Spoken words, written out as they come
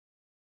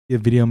A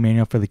video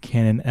manual for the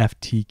Canon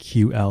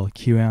FTQL.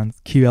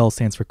 QL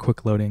stands for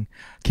quick loading.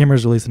 The camera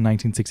was released in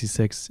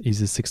 1966,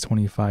 uses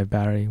 625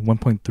 battery,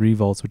 1.3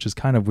 volts, which is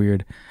kind of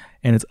weird,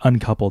 and it's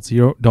uncoupled, so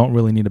you don't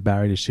really need a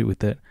battery to shoot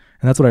with it.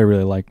 And that's what I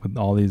really like with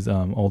all these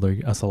older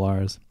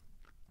SLRs.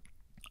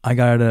 I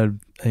got it at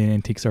an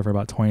antique store for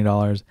about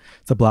 $20.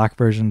 It's a black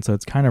version, so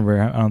it's kind of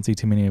rare. I don't see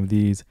too many of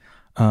these,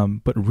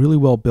 but really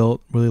well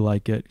built, really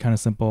like it, kind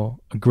of simple,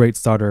 a great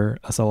starter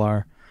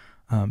SLR.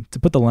 To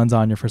put the lens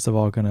on, you're first of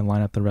all going to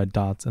line up the red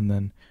dots and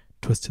then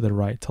twist to the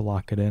right to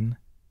lock it in.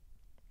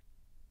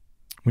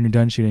 When you're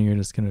done shooting, you're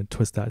just going to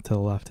twist that to the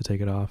left to take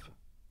it off.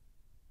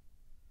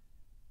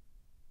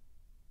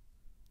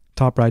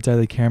 Top right side of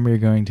the camera, you're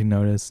going to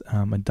notice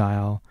a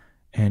dial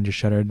and your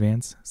shutter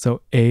advance.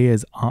 So A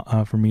is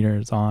for meter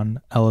is on,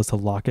 L is to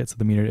lock it so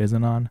the meter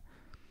isn't on.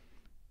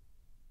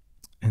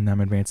 And I'm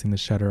advancing the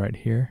shutter right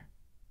here.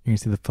 You can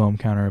see the film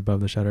counter above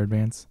the shutter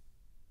advance.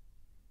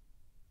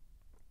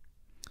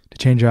 To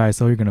change your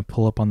ISO, you're going to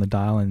pull up on the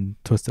dial and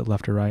twist it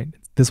left or right.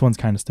 This one's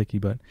kind of sticky,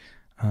 but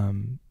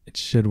it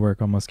should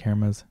work on most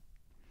cameras.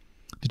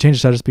 To change the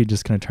shutter speed,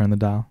 just going to turn the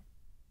dial.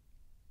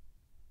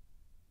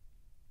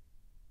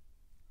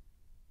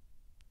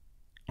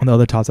 On the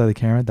other top side of the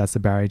camera, that's the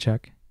battery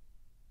check.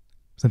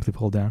 Simply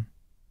pull down.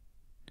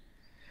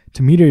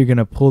 To meter, you're going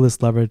to pull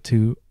this lever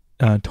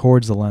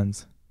towards the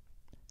lens.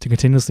 To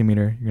continuously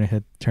meter, you're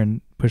going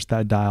to push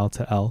that dial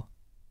to L.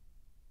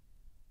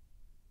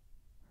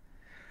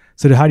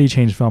 So how do you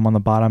change film? On the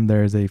bottom,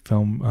 there is a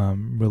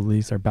film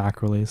release or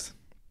back release.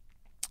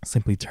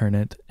 Simply turn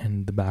it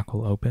and the back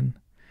will open.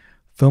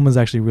 Film is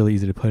actually really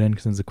easy to put in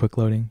because it's a quick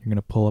loading. You're going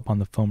to pull up on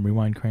the film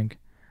rewind crank,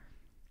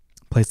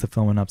 place the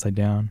film in upside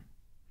down,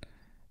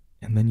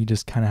 and then you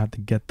just kind of have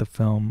to get the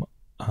film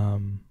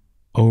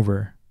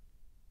over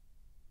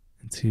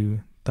into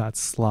that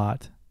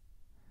slot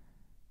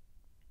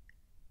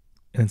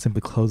and then simply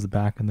close the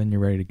back and then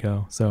you're ready to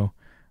go. So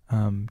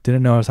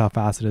didn't notice how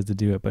fast it is to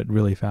do it, but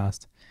really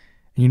fast.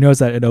 And you notice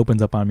that it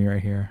opens up on me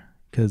right here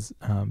because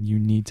you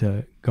need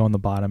to go on the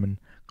bottom and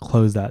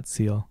close that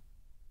seal,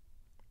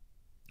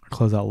 or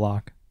close that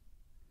lock.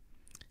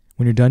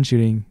 When you're done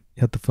shooting,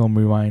 you hit the film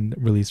rewind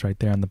release right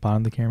there on the bottom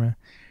of the camera.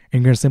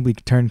 And you're going to simply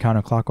turn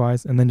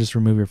counterclockwise and then just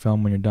remove your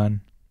film when you're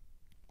done.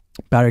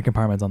 Battery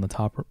compartment's on the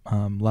top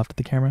left of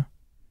the camera.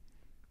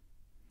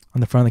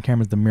 On the front of the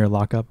camera is the mirror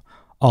lockup,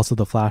 also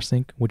the flash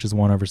sync, which is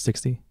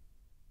 1/60.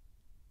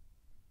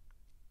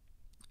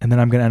 And then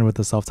I'm going to end with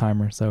the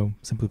self-timer. So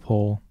simply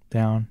pull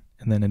down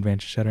and then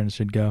advance your shutter and it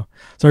should go.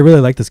 So I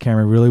really like this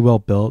camera, really well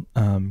built.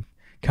 Kind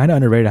of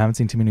underrated. I haven't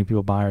seen too many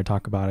people buy or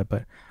talk about it,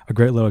 but a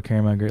great little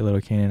camera, a great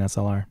little Canon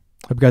SLR.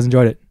 Hope you guys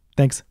enjoyed it.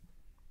 Thanks.